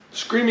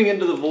Screaming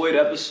Into the Void,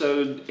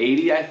 episode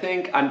 80, I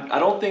think. I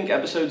don't think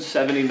episode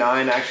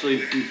 79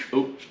 actually.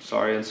 Oh,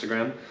 sorry,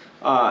 Instagram.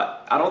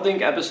 I don't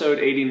think episode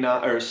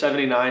 89 or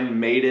 79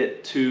 made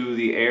it to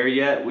the air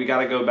yet. We got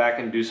to go back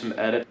and do some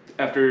edits.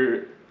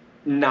 After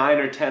 9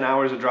 or 10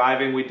 hours of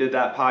driving, we did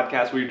that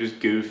podcast. We were just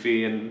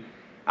goofy, and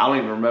I don't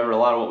even remember a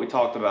lot of what we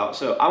talked about.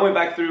 So I went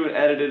back through and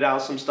edited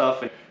out some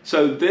stuff.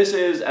 So this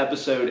is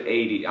episode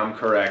 80, I'm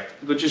correct,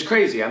 which is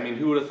crazy. I mean,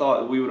 who would have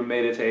thought we would have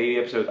made it to 80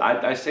 episodes?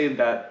 I say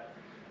that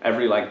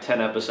every like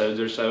 10 episodes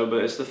or so,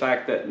 but it's the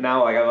fact that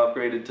now like I've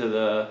upgraded to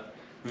the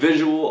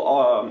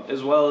visual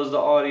as well as the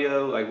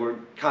audio. Like we're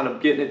kind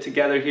of getting it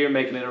together here,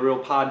 making it a real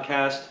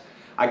podcast.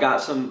 I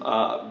got some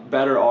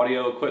better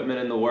audio equipment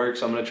in the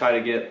works. I'm going to try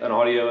to get an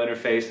audio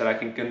interface that I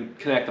can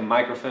connect a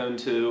microphone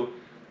to,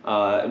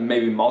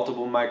 maybe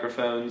multiple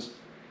microphones,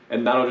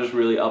 and that'll just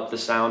really up the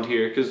sound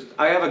here, because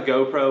I have a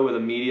GoPro with a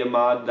media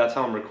mod. That's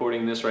how I'm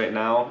recording this right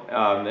now,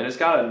 and it's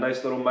got a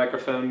nice little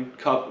microphone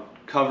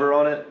cover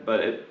on it,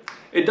 but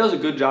it does a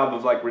good job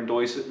of like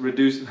reducing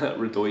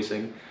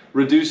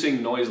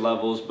noise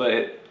levels,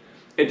 but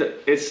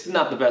it's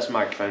not the best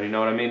microphone, you know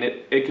what I mean?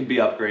 It could be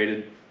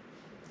upgraded.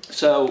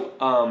 So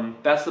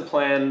that's the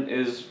plan.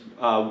 Is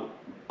oh,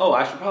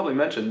 I should probably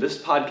mention,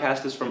 this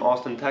podcast is from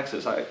Austin,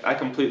 Texas. I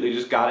completely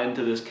just got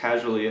into this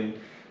casually and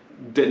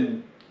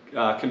didn't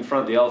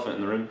confront the elephant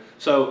in the room.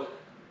 So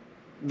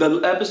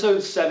the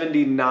episode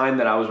 79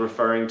 that I was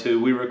referring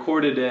to, we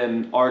recorded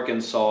in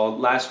Arkansas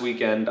last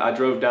weekend. I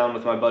drove down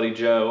with my buddy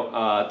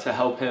Joe to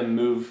help him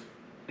move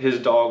his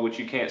dog, which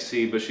you can't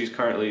see, but she's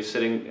currently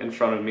sitting in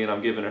front of me and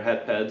I'm giving her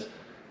head pets.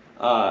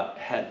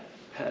 I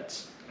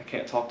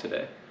can't talk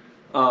today.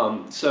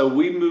 So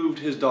we moved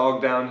his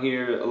dog down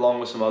here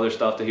along with some other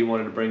stuff that he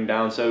wanted to bring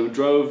down. So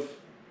drove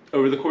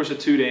over the course of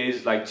 2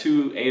 days, like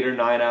 2 8 or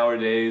 9 hour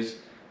days,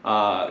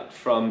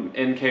 from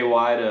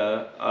NKY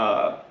to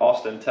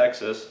Austin,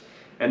 Texas,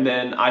 and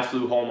then I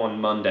flew home on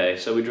Monday.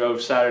 So we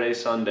drove Saturday,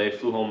 Sunday,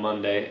 flew home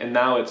Monday, and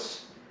now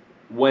it's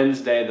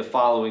Wednesday the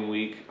following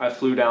week. I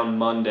flew down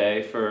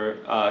Monday for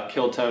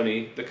Kill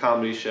Tony, the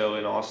comedy show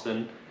in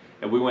Austin,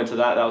 and we went to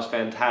that. That was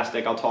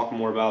fantastic. I'll talk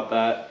more about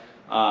that.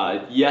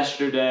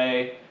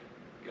 Yesterday,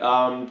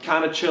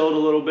 kind of chilled a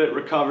little bit,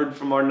 recovered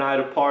from our night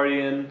of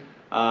partying,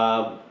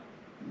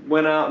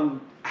 went out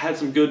and had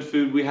some good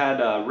food. We had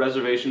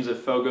reservations at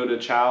Fogo de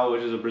Chao,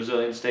 which is a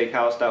Brazilian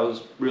steakhouse. That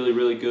was really,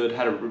 really good.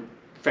 Had a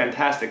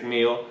fantastic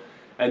meal.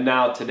 And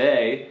now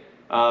today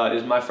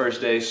is my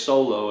first day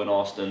solo in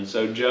Austin.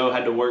 So Joe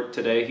had to work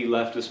today. He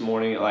left this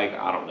morning at like,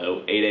 I don't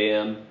know, 8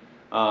 a.m.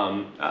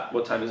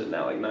 What time is it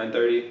now? Like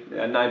 9:30?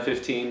 Yeah,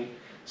 9:15.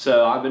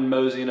 So I've been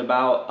moseying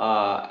about.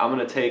 I'm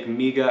going to take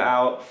Miga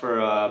out for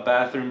a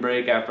bathroom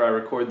break after I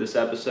record this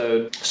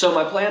episode. So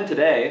my plan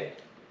today,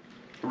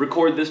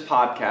 record this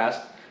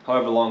podcast,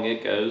 however long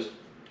it goes.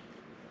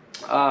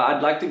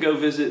 I'd like to go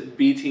visit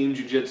B Team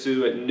Jiu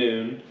Jitsu at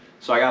noon,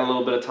 so I got a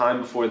little bit of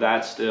time before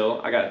that still.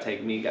 I got to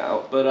take Miga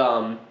out, but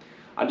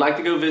I'd like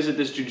to go visit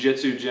this Jiu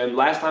Jitsu gym.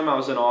 Last time I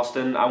was in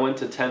Austin, I went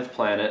to 10th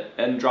Planet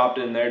and dropped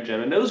in their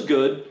gym, and it was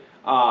good.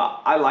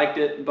 I liked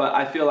it, but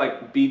I feel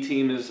like B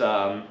Team is,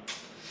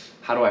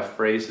 how do I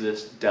phrase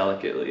this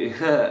delicately?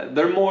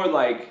 They're more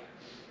like,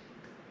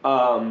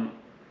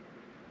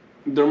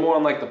 they're more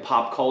on like the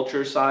pop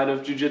culture side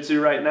of jiu-jitsu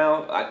right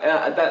now.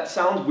 That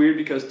sounds weird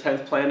because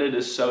 10th Planet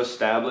is so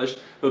established,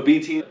 but B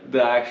Team,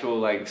 the actual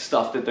like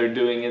stuff that they're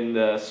doing in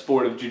the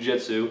sport of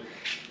jiu-jitsu,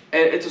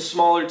 it's a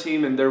smaller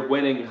team and they're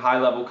winning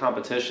high-level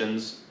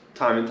competitions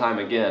time and time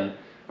again,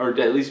 or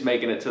at least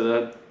making it to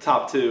the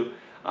top two.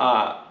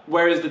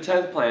 Whereas the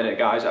 10th Planet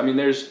guys, I mean,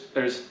 there's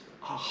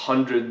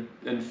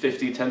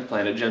 150 10th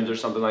Planet gyms or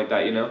something like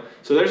that, you know?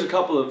 So there's a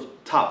couple of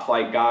top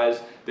flight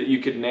guys that you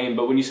could name,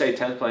 but when you say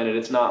 10th Planet,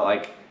 it's not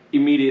like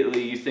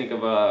immediately you think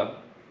of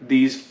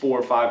these 4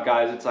 or 5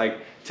 guys. It's like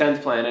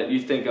 10th Planet, you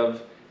think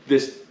of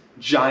this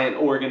giant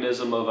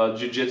organism of a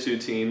jiu-jitsu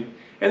team,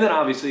 and then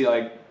obviously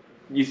like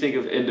you think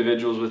of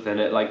individuals within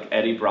it like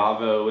Eddie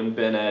Bravo and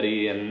Ben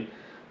Eddie, and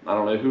I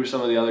don't know who are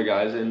some of the other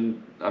guys,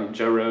 and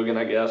Joe Rogan,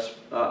 I guess,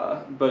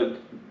 but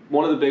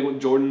one of the big ones,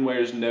 Jordan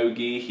wears no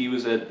gi. He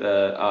was at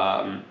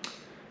the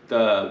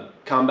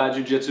Combat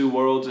Jiu-Jitsu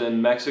Worlds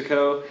in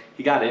Mexico.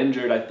 He got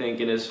injured, I think,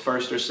 in his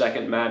first or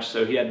second match,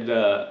 so he had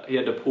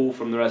to pull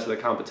from the rest of the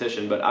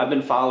competition. But I've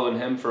been following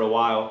him for a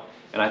while,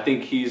 and I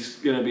think he's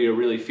going to be a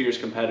really fierce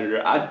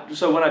competitor.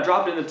 So when I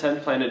dropped in the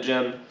 10th Planet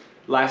gym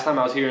last time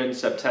I was here in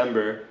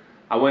September,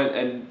 I went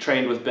and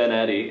trained with Ben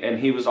Eddie, and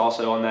he was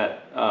also on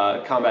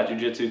that Combat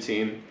Jiu-Jitsu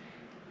team,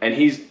 and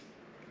he's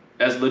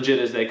as legit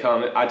as they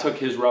come. I took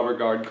his rubber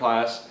guard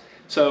class,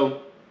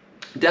 so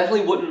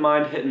definitely wouldn't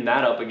mind hitting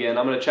that up again.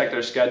 I'm going to check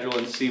their schedule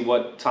and see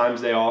what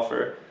times they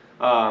offer,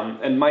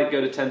 and might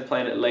go to 10th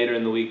Planet later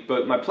in the week.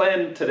 But my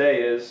plan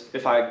today is,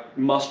 if I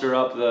muster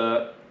up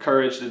the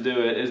courage to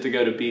do it, is to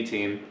go to B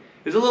Team.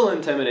 It's a little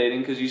intimidating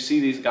because you see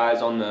these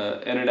guys on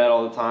the internet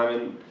all the time,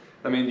 and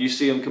I mean, you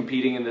see them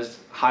competing in this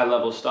high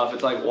level stuff.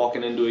 It's like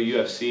walking into a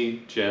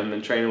UFC gym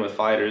and training with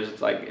fighters.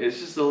 It's like, it's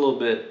just a little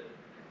bit,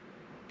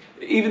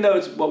 even though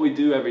it's what we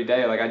do every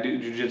day. Like I do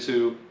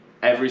jujitsu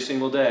every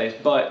single day,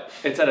 but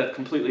it's at a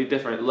completely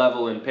different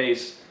level and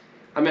pace.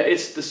 I mean,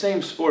 it's the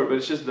same sport, but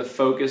it's just the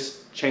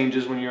focus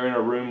changes when you're in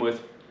a room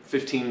with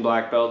 15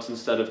 black belts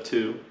instead of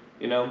 2,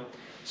 you know?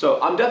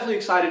 So I'm definitely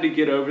excited to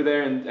get over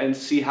there and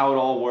see how it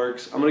all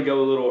works. I'm gonna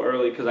go a little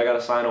early because I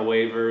gotta sign a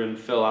waiver and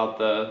fill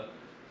out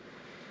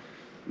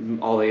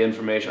all the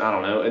information, I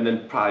don't know, and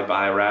then probably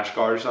buy a rash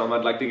guard or something.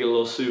 I'd like to get a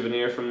little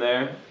souvenir from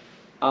there.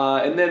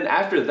 And then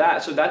after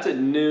that, so that's at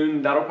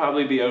noon, that'll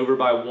probably be over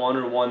by 1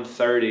 or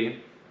 1:30.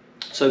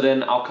 So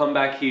then I'll come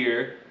back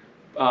here,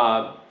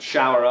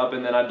 shower up,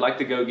 and then I'd like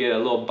to go get a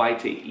little bite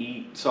to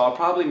eat. So I'll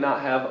probably not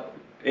have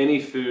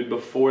any food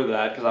before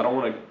that because I don't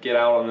want to get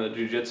out on the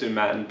jiu-jitsu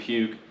mat and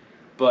puke.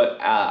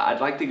 But I'd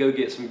like to go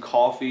get some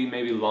coffee,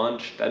 maybe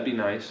lunch. That'd be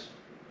nice.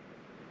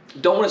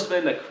 Don't want to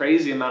spend a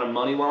crazy amount of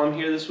money while I'm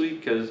here this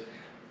week because,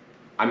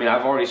 I mean,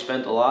 I've already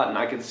spent a lot and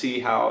I can see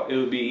how it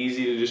would be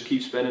easy to just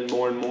keep spending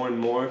more and more and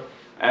more.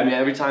 I mean,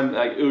 every time,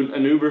 like,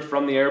 an Uber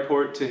from the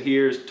airport to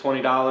here is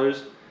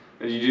 $20.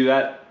 If you do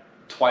that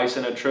twice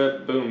in a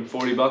trip, boom,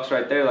 40 bucks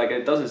right there. Like,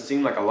 it doesn't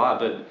seem like a lot,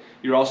 but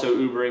you're also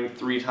Ubering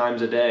 3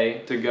 times a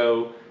day to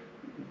go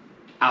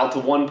out to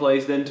one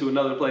place, then to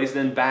another place,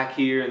 then back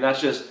here, and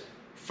that's just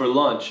for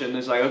lunch. And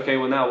it's like, okay,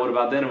 well now what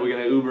about dinner? We're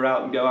gonna Uber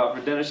out and go out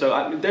for dinner. So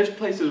I mean, there's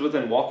places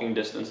within walking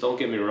distance, don't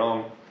get me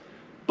wrong,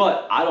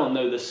 but I don't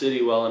know the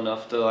city well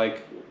enough to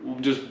like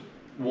just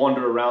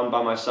wander around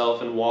by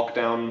myself and walk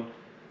down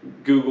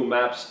Google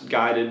Maps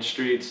guided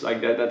streets like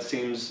that. That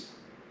seems,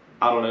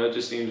 I don't know, it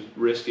just seems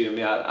risky to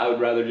me. I would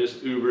rather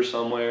just Uber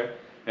somewhere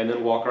and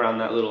then walk around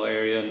that little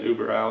area and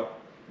Uber out.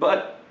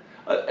 But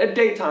at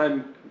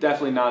daytime,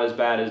 definitely not as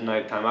bad as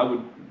nighttime. I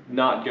would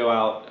not go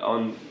out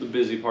on the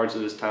busy parts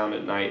of this town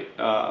at night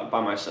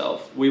by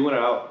myself. We went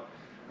out,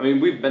 I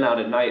mean, we've been out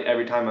at night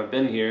every time I've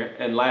been here,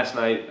 and last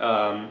night,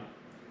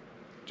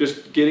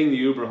 just getting the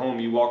Uber home,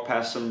 you walk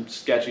past some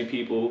sketchy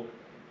people,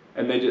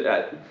 and they just,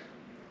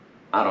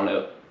 I don't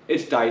know,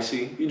 it's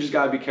dicey. You just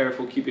gotta be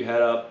careful, keep your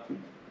head up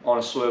on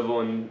a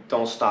swivel, and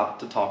don't stop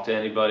to talk to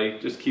anybody.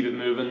 Just keep it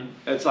moving.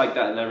 It's like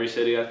that in every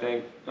city, I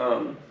think.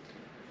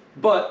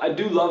 But I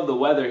do love the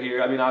weather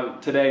here. I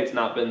mean, today it's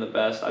not been the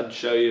best. I'd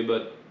show you,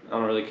 but I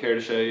don't really care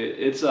to show you.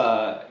 It's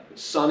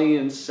sunny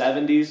and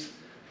 70s,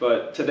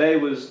 but today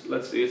was,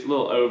 let's see, it's a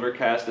little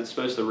overcast. It's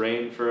supposed to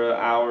rain for an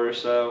hour or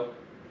so.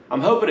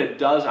 I'm hoping it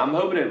does. I'm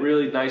hoping it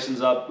really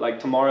nicens up like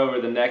tomorrow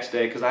or the next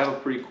day because I have a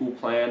pretty cool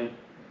plan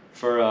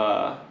for,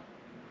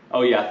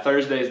 oh yeah,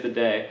 Thursday's the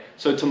day.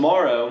 So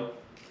tomorrow,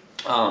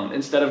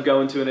 instead of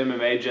going to an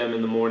MMA gym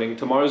in the morning,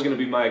 tomorrow's going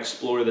to be my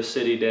Explore the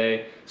City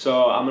day.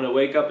 So I'm going to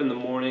wake up in the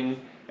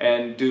morning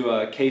and do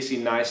a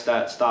Casey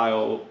Neistat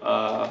style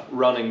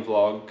running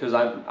vlog because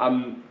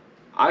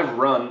I've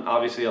run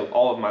obviously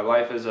all of my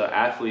life as an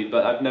athlete,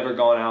 but I've never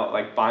gone out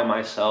like by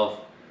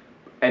myself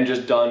and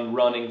just done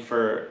running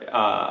for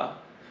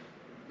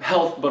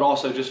health, but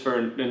also just for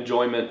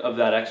enjoyment of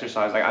that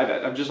exercise. Like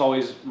I've just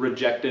always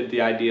rejected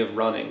the idea of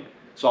running,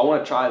 so I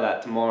want to try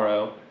that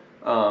tomorrow.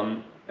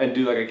 And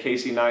do like a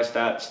Casey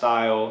Neistat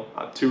style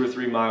 2 or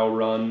 3 mile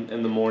run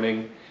in the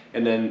morning,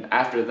 and then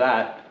after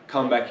that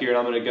come back here and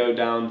I'm going to go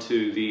down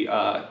to the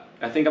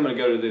I think I'm going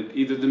to go to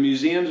either the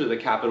museums or the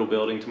Capitol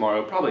building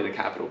tomorrow, probably the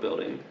Capitol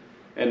building,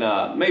 and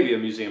maybe a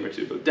museum or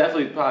two, but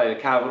definitely probably the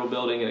Capitol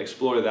building and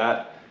explore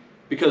that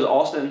because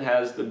Austin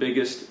has the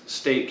biggest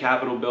state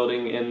Capitol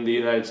building in the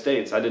United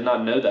States. I did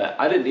not know that.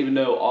 I didn't even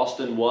know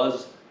Austin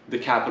was the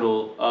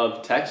capital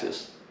of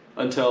Texas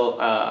until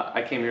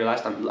I came here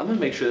last time. I'm gonna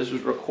make sure this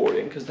was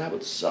recording because that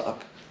would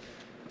suck.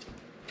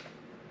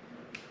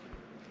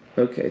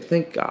 Okay,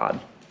 thank God.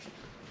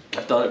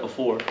 I've done it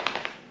before.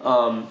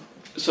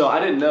 So I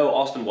didn't know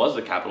Austin was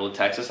the capital of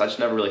Texas. I just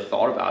never really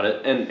thought about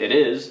it, and it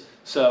is.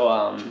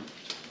 So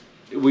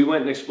we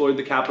went and explored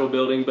the Capitol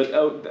building, but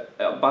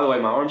by the way,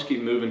 my arms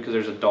keep moving because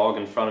there's a dog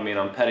in front of me and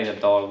I'm petting a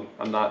dog.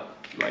 I'm not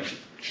like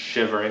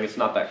shivering, it's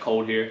not that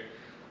cold here.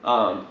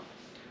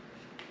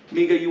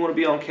 Miga, you want to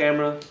be on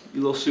camera?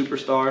 You little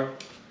superstar?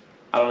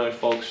 I don't know,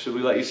 folks. Should we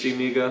let you see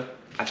Miga?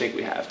 I think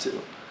we have to.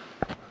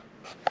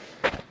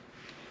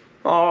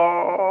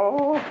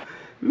 Oh,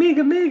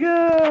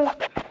 Miga!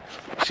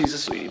 She's a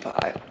sweetie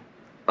pie.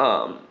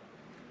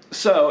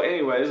 So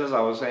anyways, as I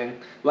was saying,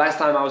 last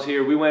time I was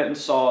here, we went and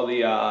saw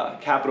the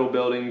Capitol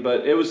building,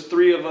 but it was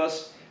 3 of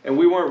us, and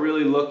we weren't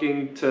really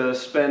looking to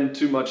spend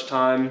too much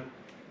time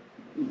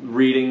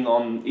reading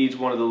on each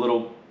one of the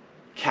little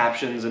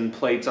captions and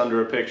plates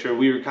under a picture.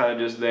 We were kind of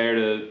just there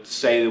to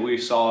say that we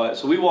saw it.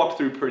 So we walked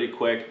through pretty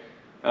quick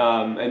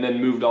and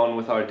then moved on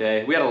with our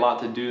day. We had a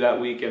lot to do that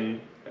week and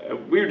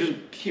we were just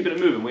keeping it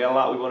moving. We had a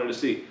lot we wanted to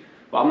see.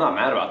 Well, I'm not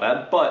mad about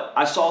that, but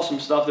I saw some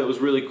stuff that was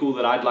really cool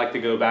that I'd like to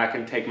go back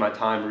and take my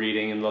time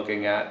reading and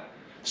looking at.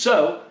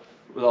 So,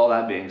 with all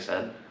that being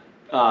said,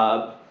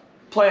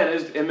 plan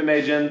is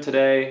MMA gym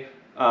today,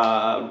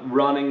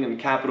 running in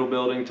Capitol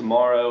building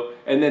tomorrow,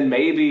 and then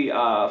maybe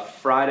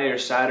Friday or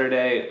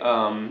Saturday.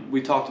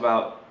 We talked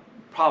about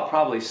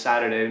probably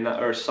Saturday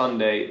or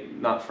Sunday,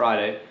 not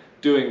Friday.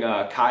 doing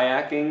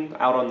kayaking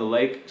out on the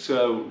lake.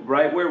 So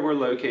right where we're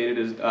located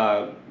is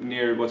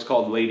near what's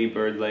called Lady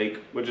Bird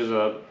Lake, which is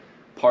a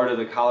part of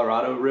the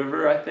Colorado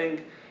River, I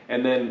think.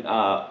 And then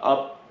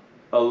up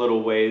a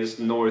little ways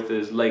north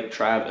is Lake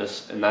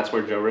Travis, and that's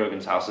where Joe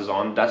Rogan's house is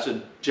on. That's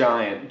a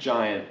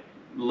giant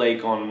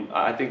lake on,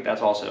 I think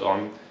that's also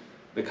on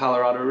the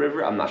Colorado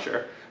River, I'm not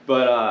sure.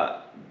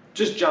 But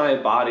just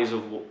giant bodies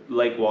of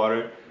lake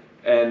water,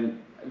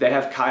 and they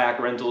have kayak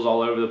rentals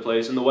all over the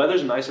place, and the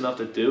weather's nice enough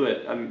to do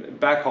it.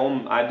 Back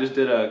home, I just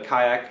did a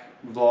kayak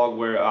vlog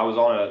where I was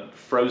on a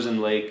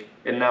frozen lake,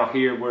 and now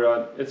here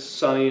it's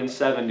sunny and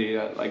 70.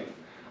 Like,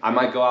 I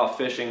might go out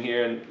fishing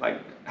here and like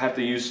have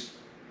to use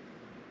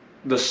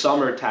the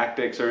summer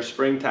tactics or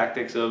spring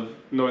tactics of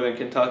northern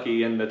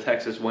Kentucky in the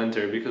Texas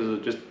winter because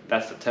of just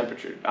that's the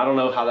temperature. I don't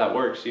know how that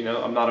works. You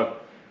know, I'm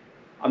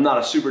not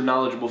a super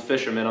knowledgeable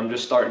fisherman. I'm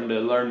just starting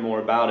to learn more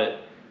about it,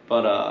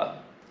 but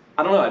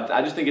I don't know,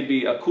 I just think it'd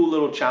be a cool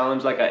little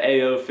challenge, like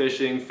a AO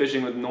fishing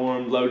with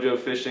Norm, Lojo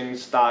fishing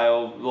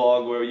style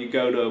vlog where you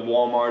go to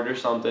Walmart or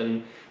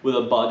something with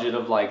a budget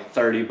of like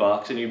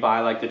 $30 and you buy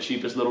like the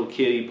cheapest little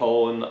kiddie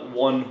pole and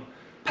one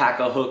pack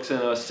of hooks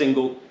and a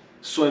single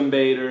swim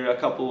bait or a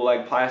couple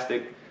like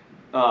plastic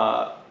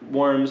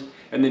worms,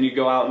 and then you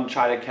go out and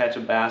try to catch a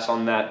bass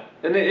on that.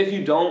 And if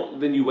you don't,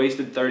 then you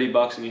wasted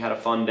 $30 and you had a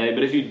fun day.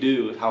 But if you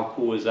do, how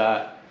cool is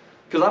that?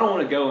 Because I don't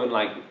want to go and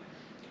like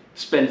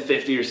spend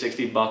 $50 or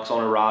 $60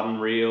 on a rod and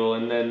reel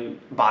and then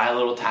buy a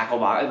little tackle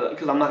box,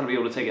 because I'm not gonna be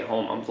able to take it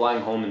home. I'm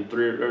flying home in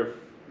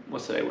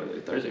what's today?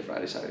 Thursday,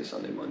 Friday, Saturday,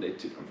 Sunday, Monday,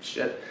 Tuesday.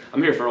 Shit,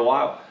 I'm here for a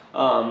while.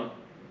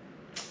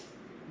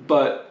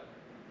 But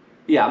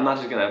yeah, I'm not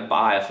just gonna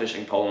buy a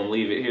fishing pole and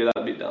leave it here.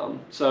 That'd be dumb.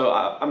 So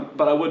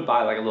but I would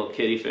buy like a little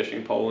kiddie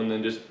fishing pole and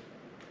then just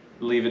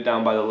leave it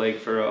down by the lake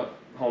for a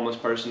homeless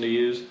person to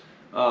use.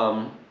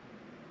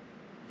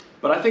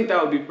 But I think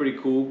that would be pretty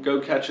cool.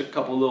 Go catch a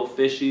couple little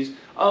fishies.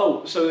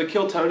 Oh, so the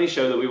Kill Tony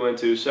show that we went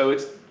to. So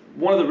it's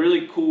one of the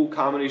really cool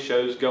comedy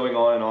shows going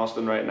on in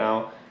Austin right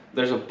now.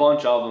 There's a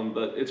bunch of them,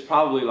 but it's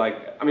probably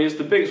like, I mean, it's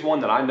the biggest one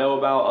that I know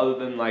about other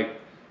than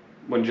like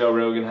when Joe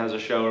Rogan has a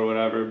show or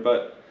whatever.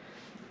 But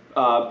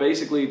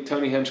basically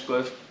Tony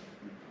Hinchcliffe,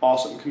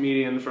 awesome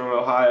comedian from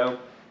Ohio,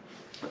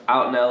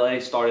 out in LA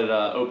started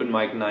an open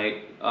mic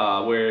night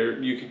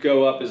where you could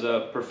go up as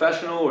a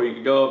professional or you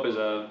could go up as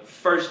a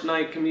first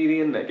night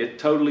comedian. That get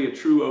totally a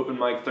true open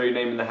mic, throw your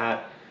name in the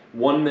hat,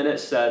 1 minute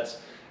sets,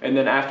 and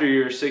then after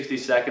your 60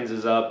 seconds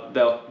is up,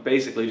 they'll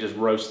basically just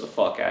roast the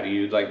fuck out of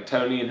you. Like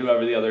Tony and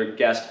whoever the other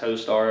guest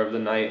host are of the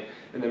night,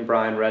 and then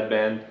Brian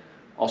Redband,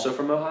 also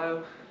from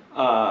Ohio,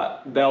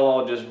 they'll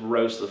all just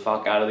roast the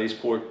fuck out of these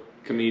poor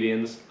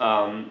comedians.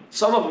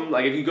 Some of them,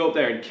 like if you go up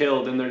there and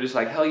kill, then they're just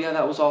like, hell yeah,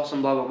 that was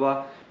awesome, blah blah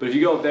blah. But if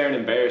you go up there and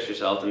embarrass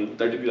yourself, then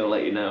they're gonna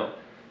let you know.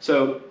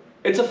 So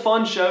it's a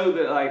fun show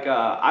that like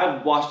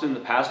I've watched in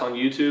the past on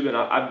YouTube, and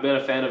I've been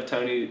a fan of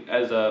Tony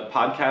as a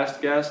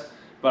podcast guest,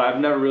 but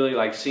I've never really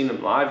like seen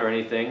him live or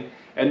anything.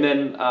 And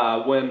then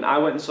when I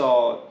went and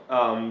saw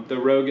the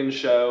Rogan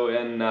show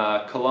in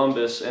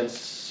Columbus in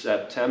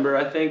September,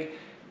 I think,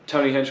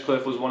 Tony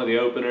Hinchcliffe was one of the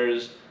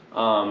openers.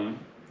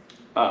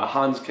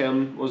 Hans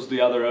Kim was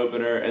the other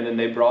opener, and then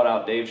they brought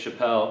out Dave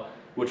Chappelle,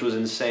 which was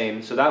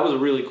insane. So that was a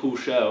really cool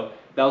show.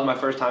 That was my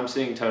first time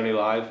seeing Tony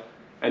live.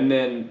 And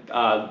then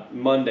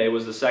Monday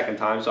was the second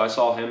time, so I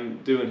saw him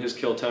doing his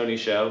Kill Tony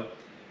show.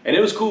 And it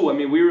was cool. I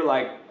mean, we were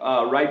like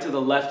right to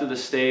the left of the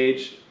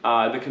stage.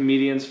 The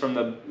comedians from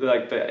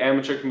the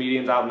amateur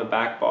comedians out in the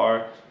back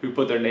bar who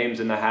put their names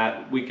in the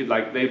hat, we could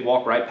like, they'd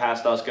walk right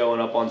past us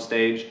going up on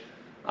stage.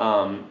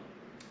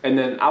 And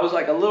then I was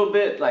like a little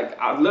bit like,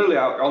 I was literally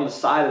out on the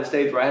side of the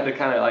stage where I had to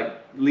kind of like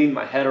lean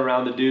my head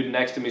around the dude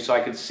next to me so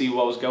I could see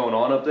what was going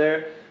on up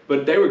there.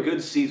 But they were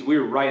good seats. We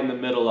were right in the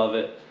middle of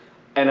it.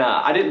 And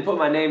I didn't put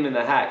my name in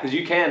the hat, because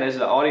you can, as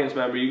an audience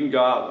member, you can go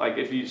out, like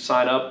if you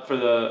sign up for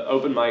the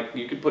open mic,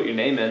 you could put your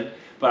name in.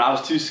 But I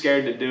was too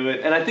scared to do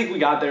it. And I think we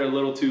got there a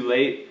little too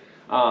late.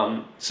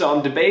 So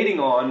I'm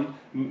debating on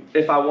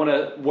if I want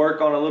to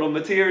work on a little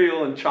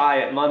material and try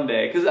it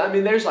Monday. Because I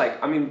mean, there's like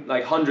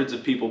hundreds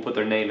of people put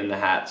their name in the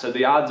hat. So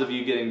the odds of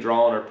you getting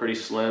drawn are pretty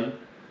slim.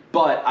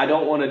 But I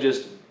don't want to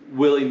just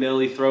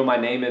willy-nilly throw my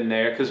name in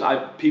there, because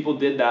people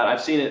did that.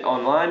 I've seen it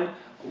online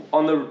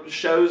on the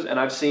shows, and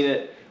I've seen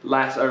it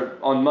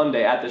on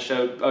Monday at the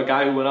show. A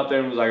guy who went up there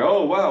and was like,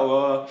 oh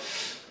wow,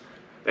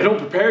 they don't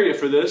prepare you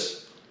for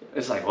this.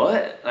 It's like,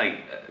 what? Like,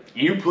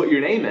 you put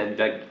your name in.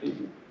 Like,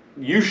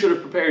 you should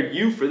have prepared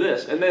you for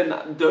this. And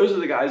then those are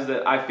the guys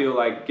that I feel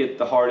like get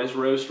the hardest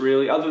roast,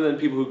 really, other than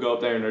people who go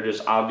up there and are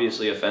just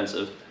obviously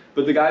offensive.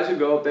 But the guys who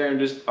go up there and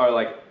just are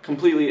like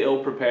completely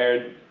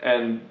ill-prepared,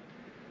 and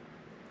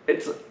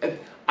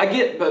I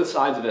get both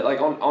sides of it. Like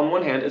on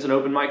one hand, it's an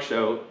open mic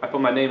show. I put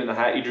my name in the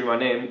hat, you drew my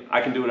name.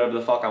 I can do whatever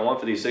the fuck I want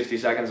for these 60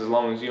 seconds as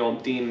long as you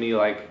don't deem me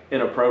like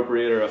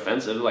inappropriate or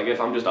offensive. Like if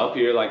I'm just up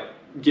here like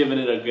giving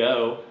it a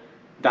go,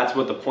 that's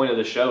what the point of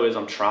the show is.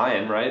 I'm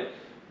trying, right?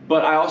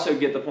 But I also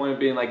get the point of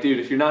being like, dude,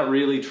 if you're not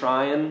really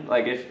trying,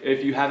 like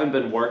if you haven't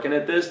been working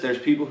at this, there's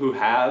people who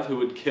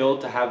would kill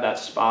to have that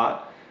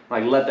spot.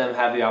 Like, let them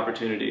have the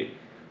opportunity.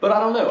 But I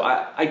don't know.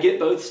 I get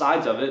both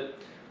sides of it.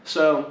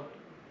 So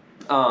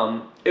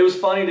it was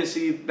funny to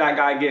see that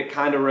guy get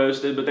kind of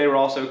roasted, but they were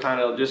also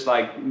kind of just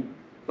like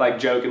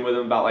joking with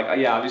him about like, oh,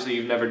 yeah, obviously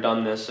you've never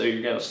done this, so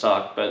you're gonna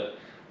suck, but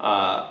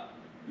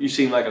you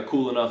seem like a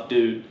cool enough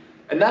dude.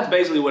 And that's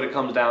basically what it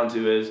comes down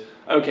to is,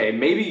 okay,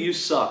 maybe you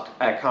sucked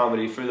at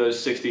comedy for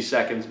those 60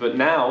 seconds, but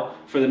now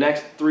for the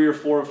next 3 or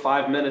 4 or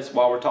 5 minutes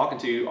while we're talking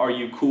to you, are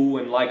you cool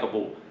and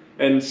likable?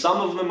 And some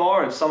of them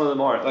are and some of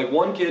them aren't. Like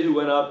one kid who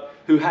went up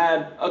who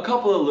had a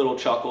couple of little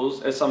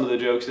chuckles at some of the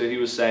jokes that he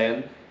was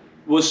saying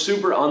was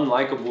super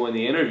unlikable in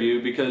the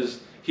interview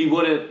because he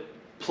wouldn't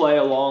play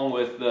along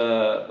with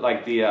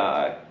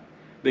the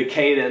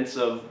cadence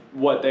of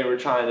what they were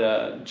trying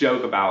to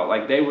joke about.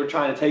 Like they were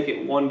trying to take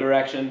it one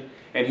direction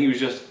and he was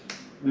just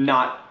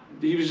not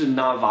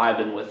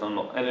vibing with them.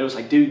 And it was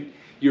like, dude,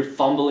 you're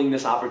fumbling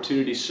this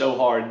opportunity so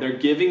hard.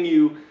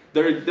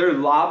 They're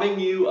lobbing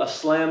you a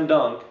slam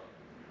dunk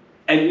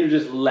and you're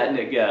just letting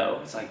it go.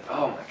 It's like,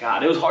 oh my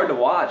God, it was hard to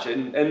watch.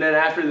 And then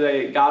after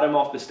they got him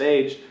off the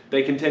stage,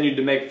 they continued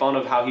to make fun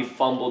of how he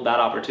fumbled that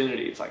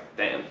opportunity. It's like,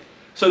 damn.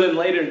 So then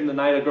later in the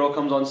night, a girl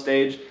comes on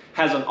stage,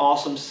 has an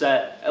awesome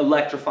set,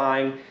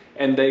 electrifying,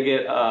 and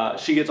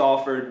she gets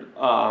offered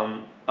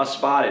a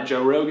spot at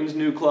Joe Rogan's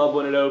new club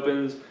when it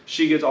opens.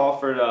 She gets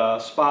offered a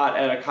spot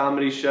at a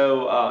comedy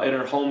show in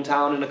her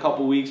hometown in a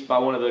couple weeks by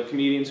one of the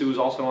comedians who was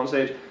also on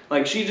stage.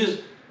 Like she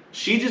just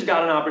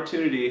got an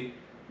opportunity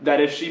that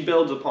if she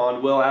builds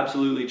upon will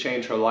absolutely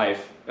change her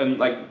life and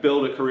like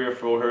build a career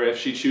for her if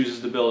she chooses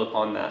to build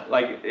upon that.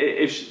 Like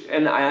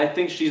and I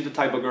think she's the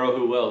type of girl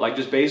who will, like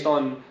just based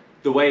on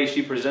the way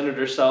she presented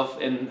herself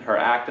in her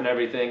act and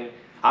everything.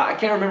 I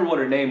can't remember what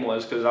her name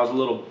was because I was a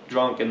little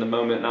drunk in the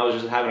moment and I was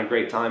just having a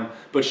great time.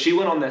 But she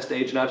went on that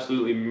stage and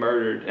absolutely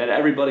murdered, and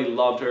everybody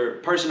loved her.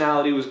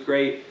 Personality was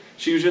great.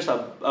 She was just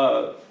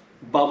a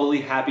bubbly,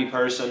 happy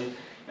person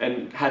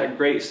and had a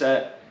great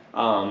set.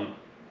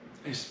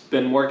 He's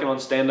been working on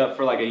stand-up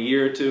for like a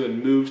year or two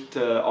and moved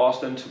to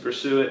Austin to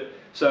pursue it.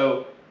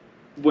 So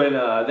when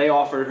they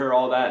offered her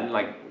all that and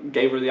like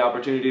gave her the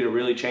opportunity to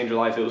really change her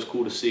life, it was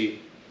cool to see.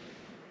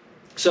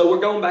 So we're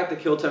going back to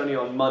Kill Tony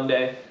on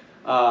Monday.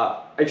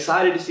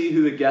 Excited to see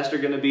who the guests are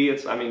going to be.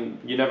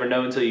 You never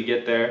know until you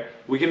get there.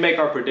 We can make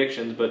our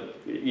predictions, but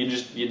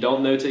you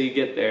don't know till you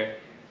get there.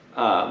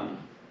 And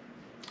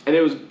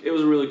it was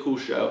a really cool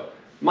show.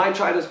 Might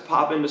try to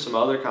pop into some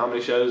other comedy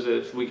shows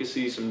if we could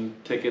see some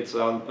tickets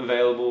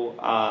available.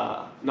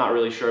 Not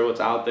really sure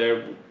what's out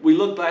there. We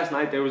looked last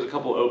night, there was a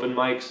couple open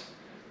mics,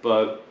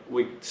 but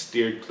we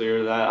steered clear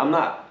of that.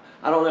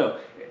 I don't know.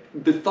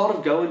 The thought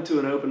of going to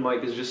an open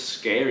mic is just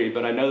scary,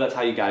 but I know that's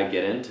how you gotta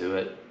get into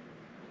it.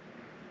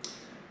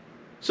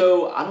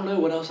 So I don't know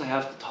what else I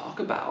have to talk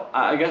about.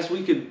 I guess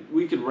we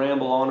could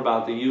ramble on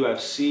about the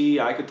UFC.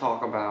 I could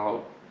talk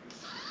about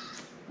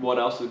what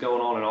else is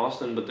going on in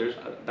Austin, but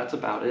that's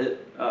about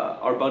it.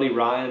 Our buddy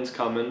Ryan's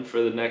coming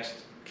for the next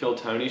Kill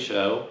Tony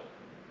show.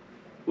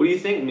 What do you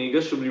think,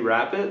 Miga? Should we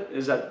wrap it?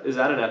 Is that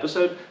an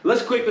episode?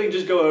 Let's quickly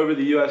just go over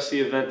the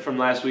UFC event from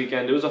last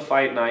weekend. It was a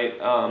fight night.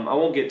 I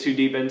won't get too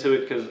deep into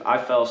it because I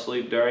fell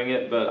asleep during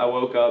it, but I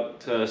woke up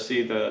to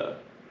see the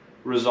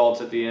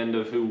results at the end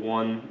of who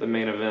won the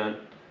main event.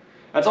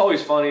 That's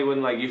always funny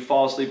when like you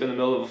fall asleep in the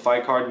middle of a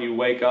fight card and you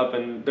wake up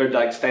and they're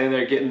like standing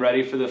there getting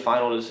ready for the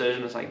final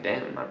decision. It's like,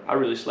 damn, I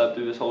really slept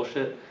through this whole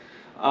shit.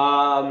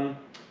 Prelims.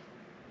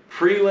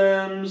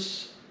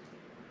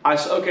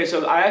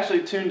 So I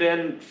actually tuned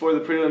in for the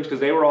prelims because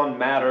they were on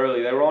mad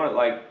early. They were on at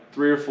like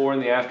 3 or 4 in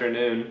the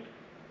afternoon.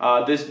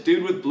 This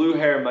dude with blue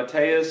hair,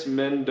 Mateus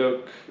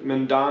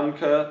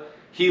Mendonca,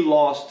 he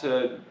lost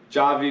to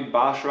Javid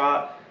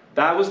Bashrat.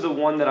 That was the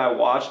one that I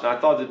watched, and I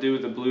thought the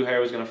dude with the blue hair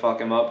was going to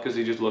fuck him up because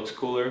he just looks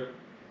cooler.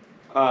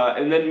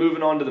 And then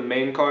moving on to the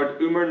main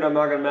card, Umar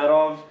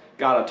Nurmagomedov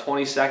got a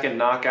 20-second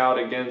knockout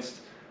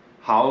against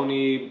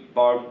Raoni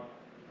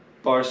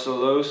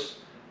Barcelos.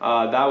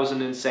 That was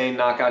an insane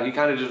knockout. He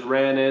kind of just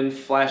ran in,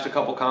 flashed a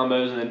couple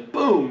combos, and then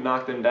boom,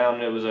 knocked him down,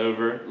 and it was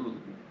over.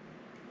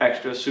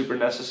 Extra super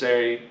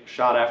necessary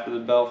shot after the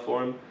bell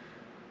for him.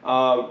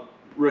 That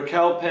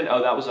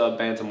was a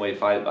bantamweight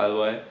fight, by the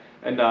way.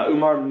 And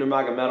Umar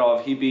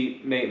Nurmagomedov, he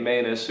beat Nate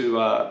Maness, who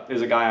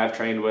is a guy I've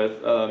trained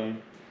with,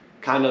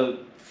 kind of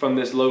from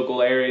this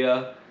local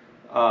area.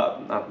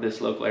 Not this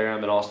local area,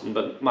 I'm in Austin,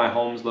 but my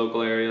home's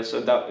local area. So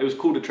it was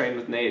cool to train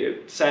with Nate.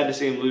 It's sad to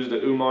see him lose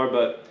to Umar,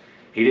 but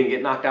he didn't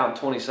get knocked out in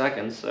 20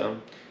 seconds, so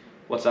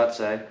what's that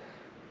say?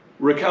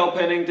 Raquel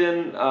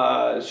Pennington,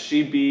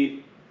 she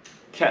beat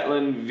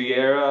Ketlin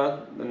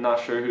Vieira. I'm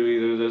not sure who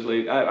either of those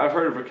ladies. I've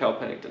heard of Raquel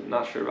Pennington,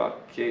 not sure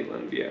about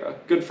Ketlin Vieira.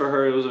 Good for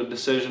her, it was a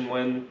decision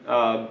win,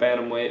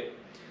 bantamweight.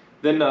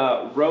 Then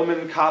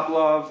Roman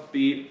Kopylov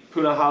beat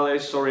Punahele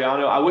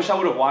Soriano. I wish I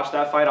would have watched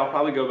that fight. I'll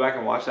probably go back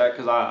and watch that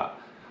because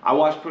I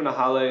watched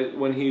Punahele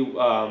when he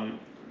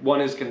won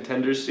his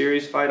Contenders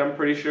Series fight, I'm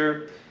pretty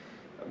sure.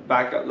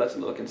 Back up, let's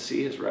look and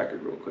see his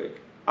record real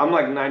quick. I'm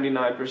like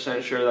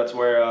 99% sure that's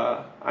where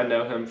I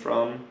know him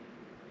from.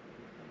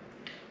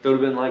 That would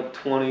have been like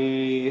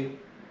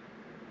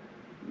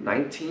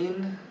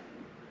 19?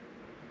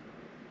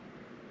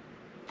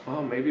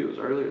 Oh, maybe it was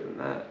earlier than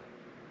that.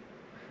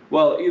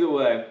 Well, either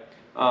way,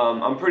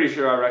 I'm pretty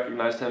sure I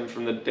recognized him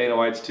from the Dana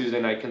White's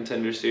Tuesday Night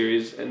Contender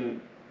Series,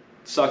 and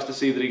sucks to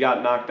see that he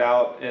got knocked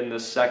out in the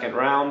second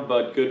round,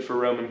 but good for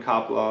Roman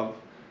Kopylov.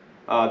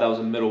 That was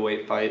a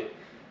middleweight fight.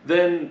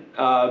 Then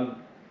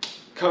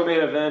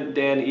co-main event,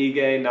 Dan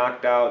Ige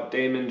knocked out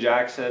Damon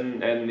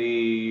Jackson in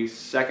the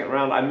second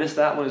round. I missed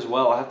that one as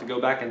well. I have to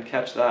go back and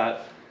catch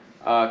that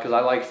because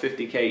I like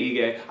 50K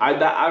Ige.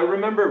 I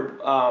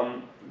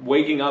remember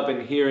waking up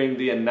and hearing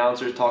the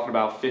announcers talking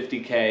about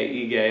 50K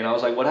Ige, and I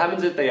was like, what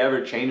happens if they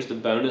ever change the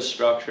bonus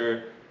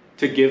structure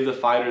to give the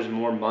fighters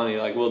more money?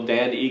 Like, will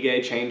Dan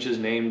Ige change his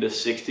name to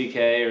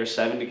 60K or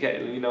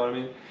 70K? You know what I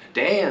mean?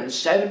 Dan,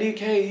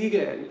 70K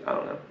Ige. I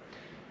don't know.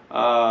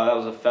 That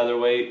was a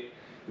featherweight.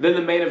 Then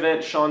the main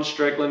event, Sean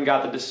Strickland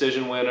got the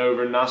decision win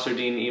over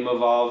Nasruddin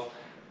Imavov.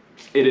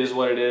 It is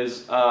what it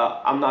is.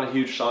 I'm not a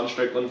huge Sean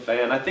Strickland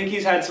fan. I think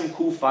he's had some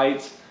cool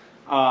fights.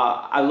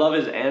 I love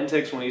his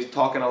antics when he's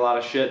talking a lot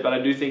of shit, but I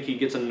do think he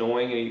gets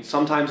annoying, and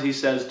sometimes he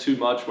says too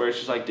much where it's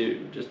just like,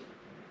 dude, just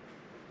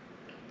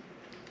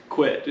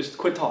quit. Just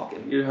quit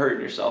talking. You're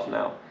hurting yourself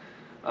now.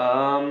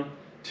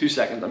 2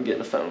 seconds, I'm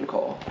getting a phone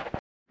call.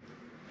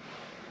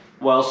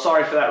 Well,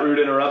 sorry for that rude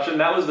interruption.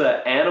 That was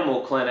the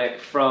animal clinic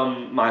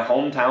from my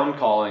hometown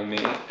calling me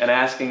and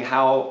asking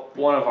how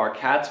one of our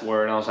cats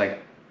were, and I was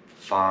like,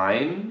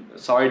 fine.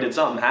 Sorry, did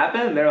something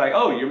happen? And they're like,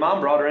 oh, your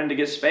mom brought her in to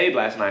get spayed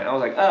last night. And I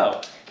was like,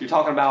 oh, you're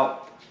talking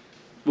about,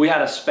 we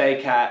had a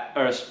stray cat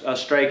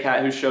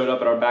who showed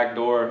up at our back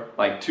door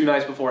like 2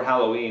 nights before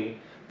Halloween.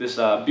 This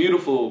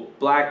beautiful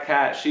black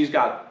cat. She's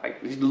got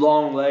like these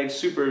long legs,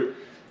 super,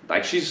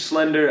 like she's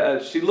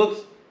slender. She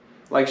looks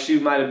like she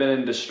might have been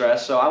in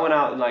distress. So I went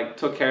out and like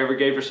took care of her,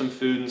 gave her some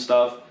food and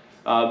stuff,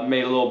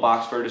 made a little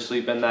box for her to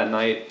sleep in that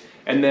night.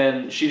 And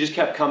then she just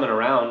kept coming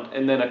around.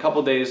 And then a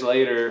couple days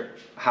later,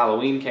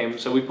 Halloween came.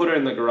 So we put her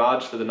in the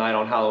garage for the night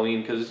on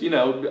Halloween because, you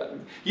know,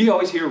 you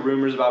always hear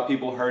rumors about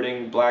people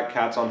hurting black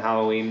cats on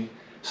Halloween.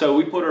 So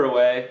we put her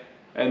away.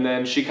 And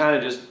then she kind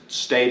of just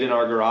stayed in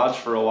our garage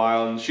for a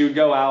while. And she would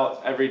go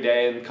out every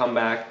day and come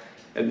back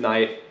at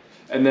night.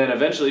 And then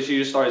eventually she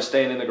just started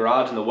staying in the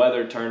garage and the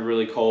weather turned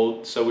really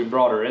cold. So we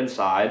brought her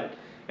inside.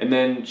 And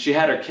then she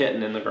had her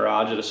kitten in the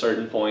garage at a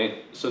certain point.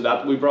 So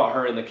that we brought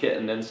her and the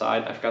kitten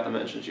inside. I forgot to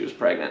mention she was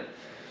pregnant.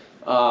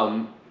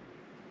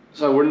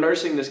 So we're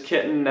nursing this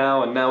kitten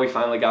now, and now we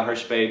finally got her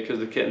spayed because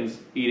the kitten's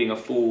eating a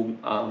full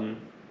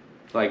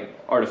like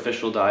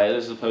artificial diet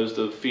as opposed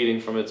to feeding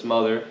from its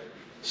mother.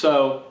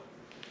 So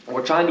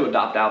we're trying to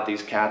adopt out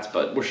these cats,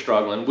 but we're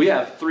struggling. We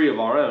have 3 of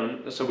our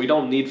own, so we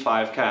don't need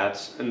 5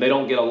 cats, and they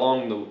don't get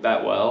along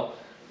that well.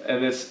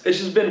 And it's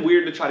just been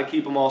weird to try to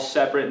keep them all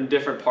separate in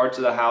different parts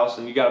of the house,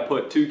 and you got to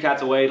put 2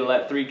 cats away to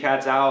let 3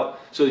 cats out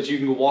so that you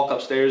can walk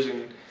upstairs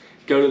and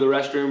go to the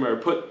restroom, or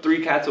put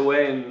 3 cats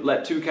away and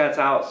let 2 cats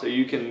out so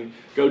you can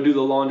go do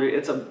the laundry.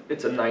 It's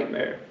a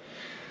nightmare.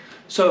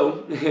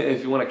 So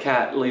if you want a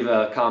cat, leave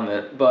a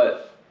comment.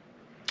 But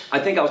I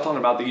think I was talking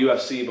about the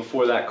UFC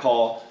before that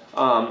call.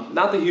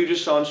 Not the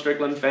hugest Sean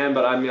Strickland fan,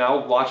 but I mean,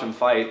 I'll watch him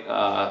fight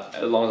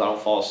as long as I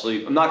don't fall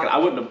asleep. I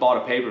wouldn't have bought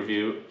a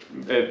pay-per-view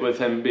with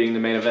him being the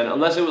main event,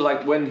 unless it was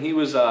like when he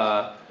was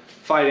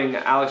fighting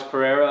Alex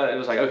Pereira. It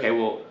was like, okay,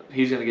 well,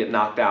 he's gonna get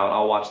knocked out.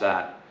 I'll watch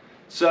that.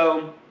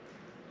 So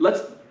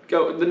let's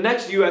go. The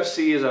next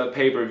UFC is a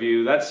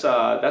pay-per-view. That's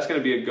gonna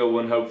be a good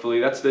one. Hopefully,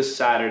 that's this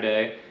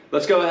Saturday.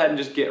 Let's go ahead and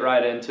just get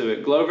right into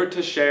it. Glover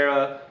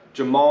Teixeira,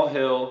 Jamal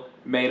Hill.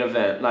 Main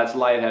event. That's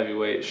light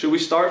heavyweight. Should we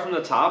start from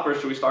the top or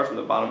should we start from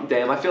the bottom?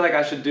 Damn, I feel like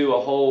I should do a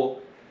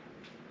whole...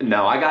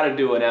 No, I gotta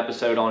do an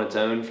episode on its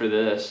own for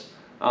this.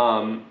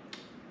 Or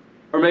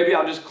maybe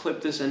I'll just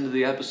clip this into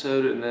the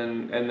episode and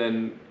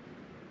then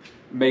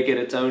make it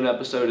its own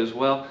episode as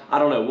well. I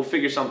don't know. We'll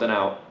figure something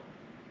out.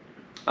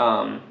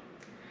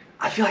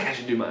 I feel like I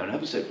should do my own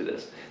episode for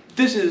this.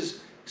 This is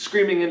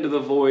Screaming Into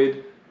the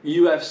Void,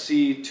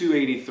 UFC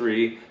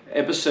 283,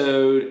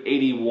 episode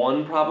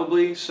 81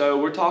 probably. So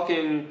we're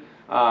talking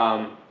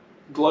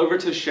Glover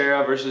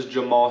Teixeira versus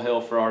Jamal Hill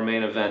for our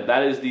main event.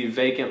 That is the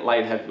vacant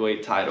light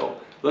heavyweight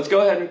title. Let's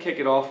go ahead and kick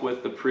it off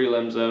with the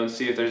prelims though and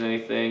see if there's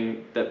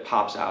anything that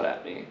pops out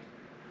at me.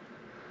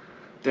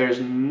 There's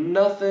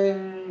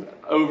nothing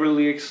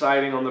overly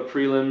exciting on the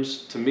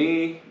prelims to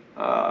me.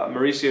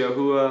 Mauricio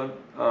Hua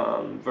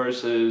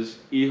versus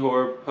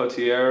Ihor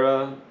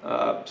Potieria.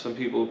 Some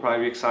people will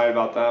probably be excited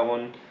about that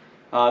one.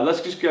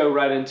 Let's just go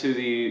right into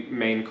the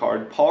main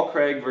card. Paul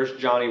Craig versus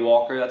Johnny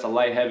Walker. That's a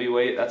light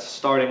heavyweight. That's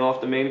starting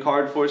off the main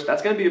card for us.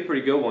 That's going to be a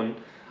pretty good one.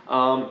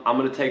 I'm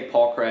going to take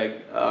Paul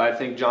Craig. I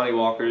think Johnny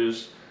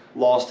Walker's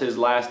lost his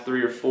last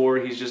 3 or 4.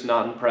 He's just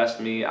not impressed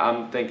me.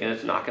 I'm thinking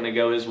it's not going to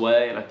go his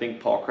way, and I think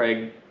Paul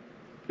Craig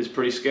is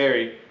pretty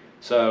scary.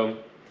 So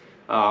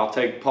I'll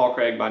take Paul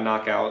Craig by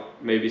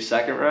knockout, maybe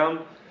second round.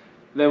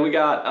 Then we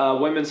got a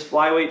women's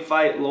flyweight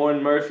fight,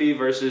 Lauren Murphy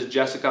versus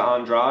Jessica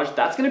Andrade.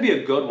 That's going to be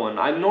a good one.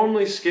 I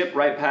normally skip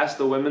right past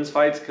the women's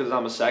fights because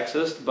I'm a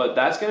sexist, but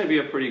that's going to be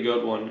a pretty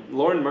good one.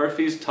 Lauren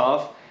Murphy's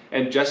tough,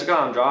 And Jessica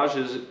Andrade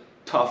is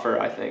tougher,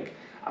 I think.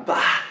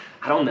 But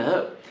I don't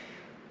know.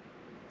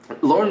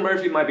 Lauren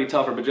Murphy might be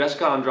tougher, but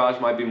Jessica Andrade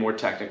might be more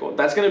technical.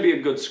 That's going to be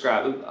a good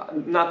scrap.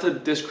 Not to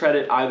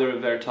discredit either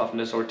of their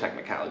toughness or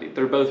technicality.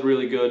 They're both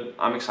really good.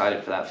 I'm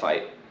excited for that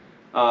fight.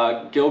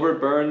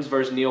 Gilbert Burns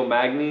versus Neil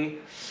Magny.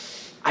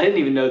 I didn't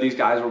even know these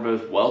guys were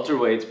both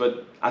welterweights,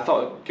 but I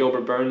thought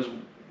Gilbert Burns,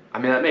 I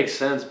mean, that makes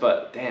sense,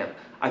 but damn.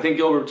 I think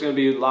Gilbert's going to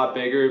be a lot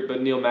bigger,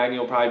 but Neil Magny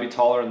will probably be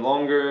taller and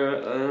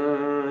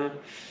longer.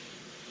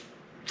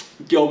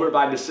 Gilbert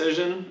by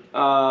decision.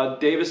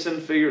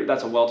 Davison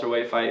that's a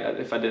welterweight fight.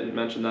 If I didn't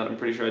mention that, I'm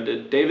pretty sure I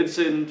did.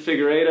 Davidson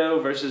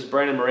Figueiredo versus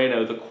Brandon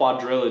Moreno, the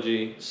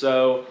quadrilogy.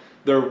 So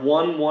they're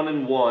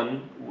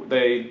 1-1-1.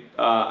 They,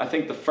 I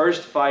think the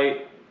first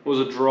fight was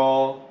a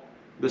draw.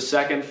 The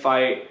second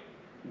fight,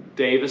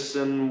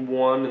 Davison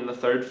won, and the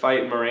third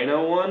fight,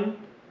 Moreno won.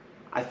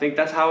 I think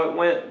that's how it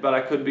went, but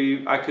I could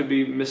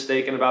be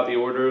mistaken about the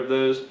order of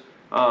those.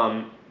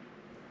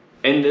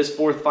 In this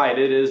fourth fight,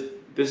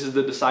 this is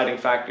the deciding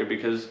factor,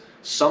 because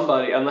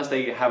somebody, unless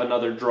they have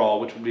another draw,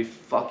 which would be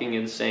fucking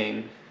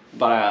insane,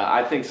 but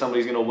I think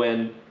somebody's going to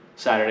win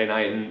Saturday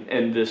night and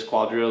end this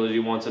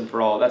quadrilogy once and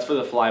for all. That's for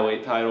the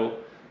flyweight title.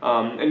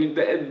 And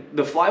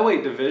the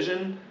flyweight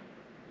division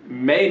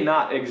may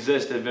not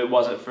exist if it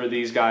wasn't for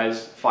these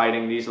guys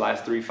fighting these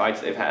last 3 fights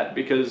they've had,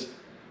 because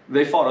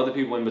they fought other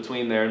people in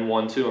between there and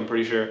won too, I'm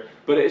pretty sure.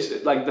 But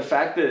it's like the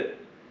fact that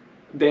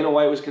Dana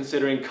White was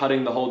considering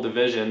cutting the whole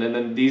division, and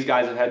then these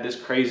guys have had this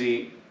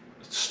crazy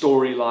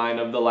storyline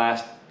of the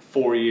last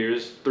 4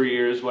 years, 3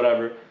 years,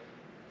 whatever.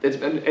 It's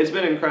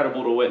been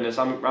incredible to witness.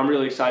 I'm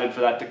really excited for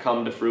that to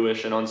come to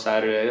fruition on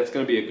Saturday. That's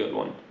going to be a good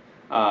one.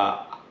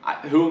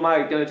 Who am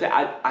I going to take?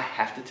 I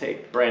have to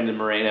take Brandon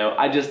Moreno.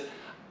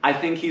 I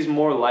think he's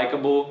more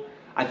likable.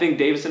 I think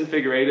Davison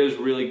Figueiredo is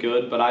really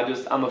good, but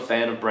I'm a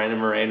fan of Brandon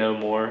Moreno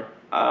more.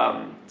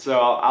 So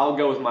I'll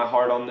go with my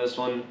heart on this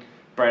one.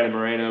 Brandon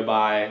Moreno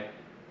by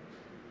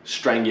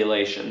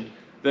strangulation.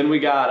 Then we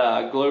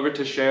got Glover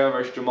Teixeira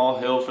versus Jamal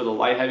Hill for the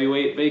light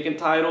heavyweight vacant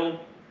title.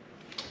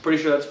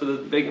 Pretty sure that's for the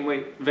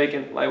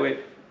vacant light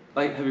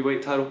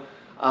heavyweight title.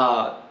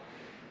 I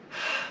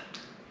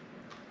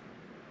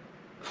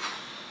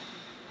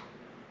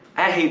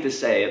hate to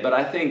say it, but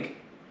I think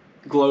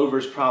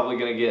Glover's probably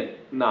going to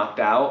get knocked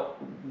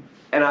out.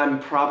 And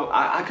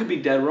I could be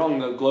dead wrong,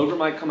 though. Glover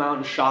might come out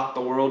and shock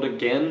the world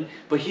again,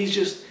 but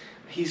he's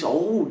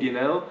old, you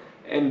know?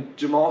 And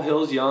Jamal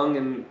Hill's young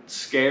and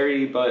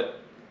scary, but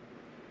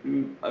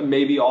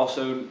maybe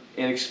also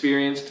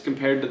inexperienced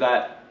compared to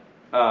that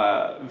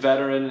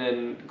veteran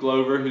and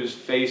Glover, who's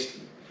faced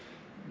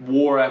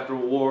war after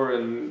war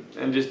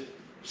and just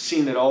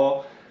seen it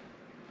all.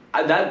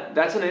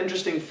 That's an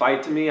interesting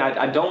fight to me.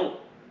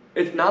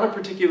 It's not a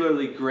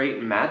particularly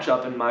great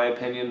matchup in my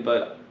opinion,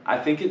 but I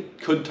think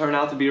it could turn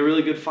out to be a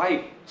really good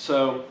fight.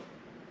 So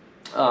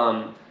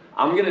I'm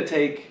gonna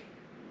take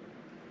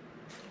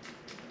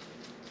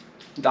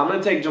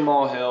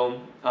Jamal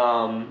Hill,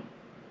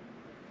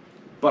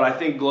 but I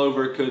think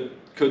Glover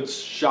could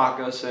shock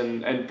us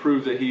and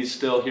prove that he's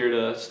still here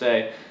to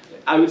stay.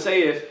 I would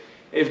say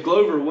if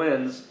Glover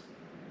wins,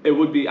 it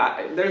would be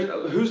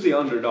who's the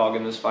underdog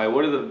in this fight?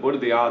 What are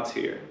the odds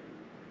here?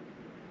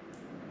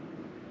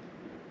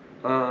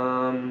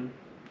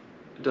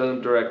 It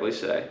doesn't directly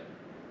say.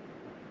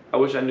 I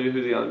wish I knew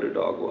who the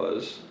underdog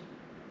was.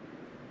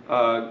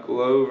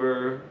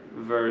 Glover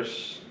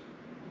versus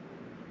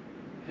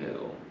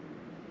Hill.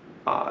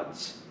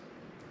 Odds.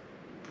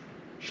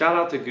 Shout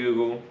out to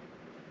Google.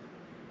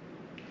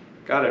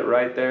 Got it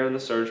right there in the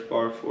search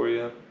bar for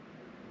you.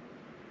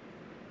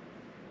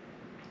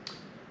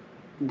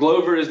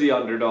 Glover is the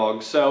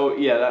underdog. So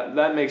yeah,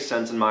 that makes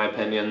sense in my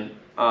opinion.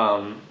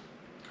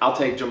 I'll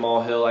take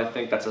Jamal Hill. I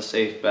think that's a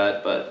safe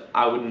bet, but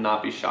I would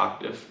not be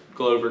shocked if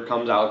Glover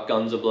comes out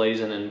guns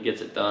a-blazing and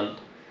gets it done.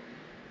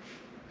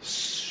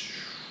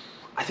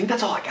 I think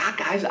that's all I got,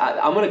 guys.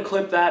 I'm going to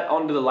clip that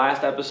onto the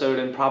last episode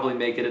and probably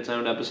make it its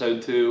own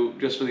episode too,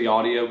 just for the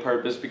audio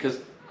purpose, because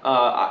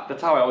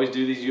that's how I always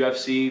do these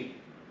UFC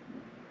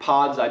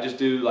pods. I just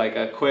do like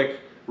a quick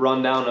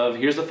rundown of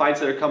here's the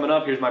fights that are coming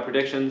up, here's my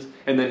predictions,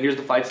 and then here's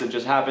the fights that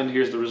just happened,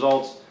 here's the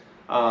results.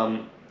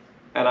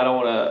 And I don't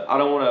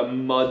want to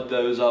mud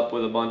those up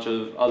with a bunch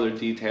of other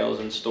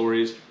details and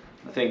stories.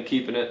 I think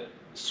keeping it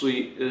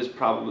sweet is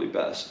probably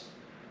best.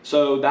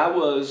 So that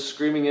was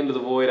Screaming Into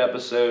the Void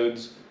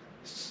episodes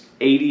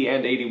 80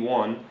 and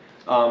 81.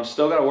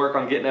 Still got to work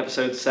on getting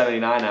episode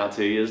 79 out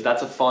to you.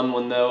 That's a fun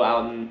one though,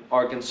 out in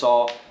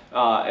Arkansas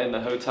in the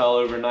hotel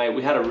overnight.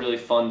 We had a really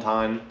fun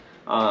time.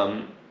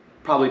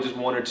 Probably just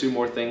 1 or 2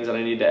 more things that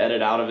I need to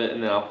edit out of it,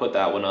 and then I'll put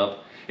that one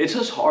up. It's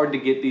just hard to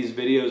get these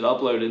videos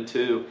uploaded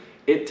too.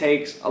 It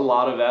takes a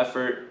lot of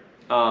effort.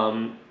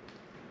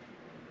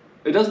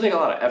 It doesn't take a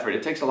lot of effort,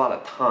 it takes a lot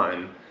of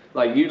time.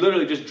 Like, you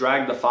literally just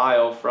drag the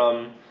file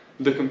from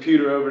the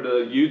computer over to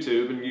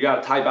YouTube, and you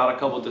gotta type out a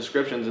couple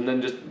descriptions, and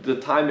then just the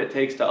time it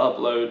takes to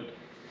upload,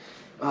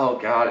 oh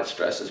God, it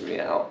stresses me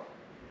out.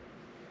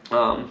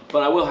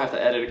 But I will have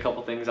to edit a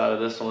couple things out of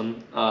this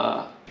one.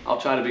 I'll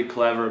try to be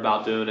clever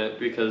about doing it,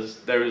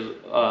 because there's,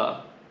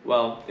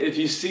 well, if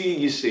you see,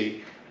 you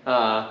see.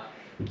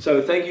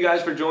 So thank you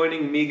guys for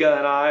joining Miga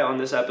and I on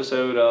this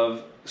episode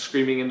of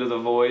Screaming into the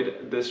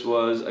Void. This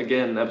was,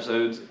 again,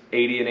 episodes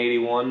 80 and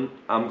 81.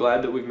 I'm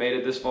glad that we've made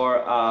it this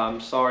far. I'm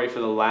sorry for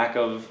the lack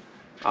of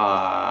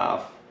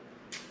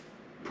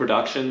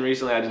production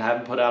recently. I just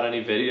haven't put out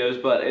any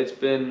videos, but it's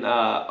been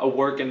a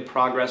work in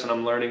progress, and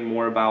I'm learning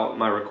more about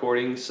my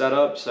recording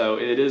setup, so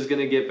it is going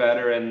to get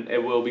better, and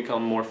it will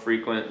become more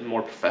frequent and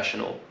more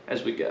professional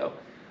as we go.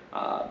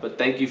 But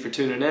thank you for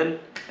tuning in,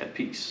 and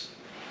peace.